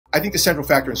I think the central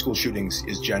factor in school shootings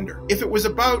is gender. If it was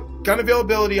about gun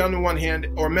availability on the one hand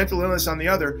or mental illness on the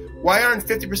other, why aren't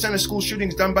 50% of school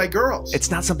shootings done by girls? It's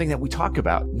not something that we talk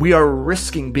about. We are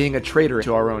risking being a traitor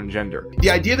to our own gender. The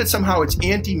idea that somehow it's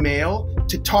anti-male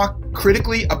to talk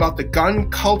critically about the gun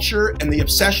culture and the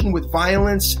obsession with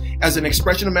violence as an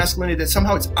expression of masculinity, that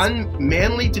somehow it's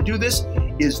unmanly to do this,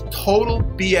 is total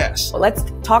BS. Well, let's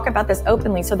talk about this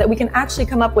openly so that we can actually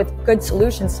come up with good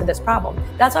solutions to this problem.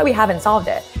 That's why we haven't solved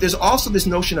it. There's also this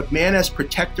notion of man as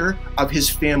protector of his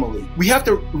family. We have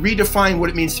to redefine what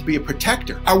it means to be a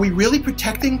protector. Are we really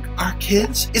protecting our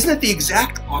kids? Isn't it the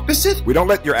exact opposite? We don't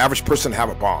let your average person have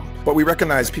a bomb, but we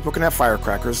recognize people can have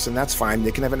firecrackers, and that's fine.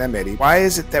 They can have an M80. Why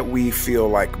is it that we feel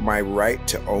like my right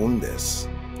to own this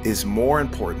is more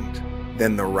important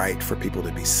than the right for people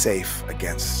to be safe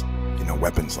against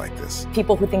weapons like this?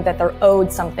 People who think that they're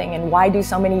owed something, and why do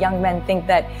so many young men think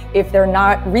that if they're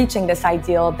not reaching this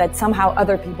ideal, that somehow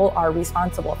other people are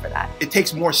responsible for that? It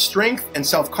takes more strength and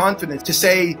self-confidence to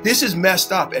say, this is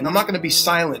messed up and I'm not going to be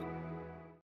silent.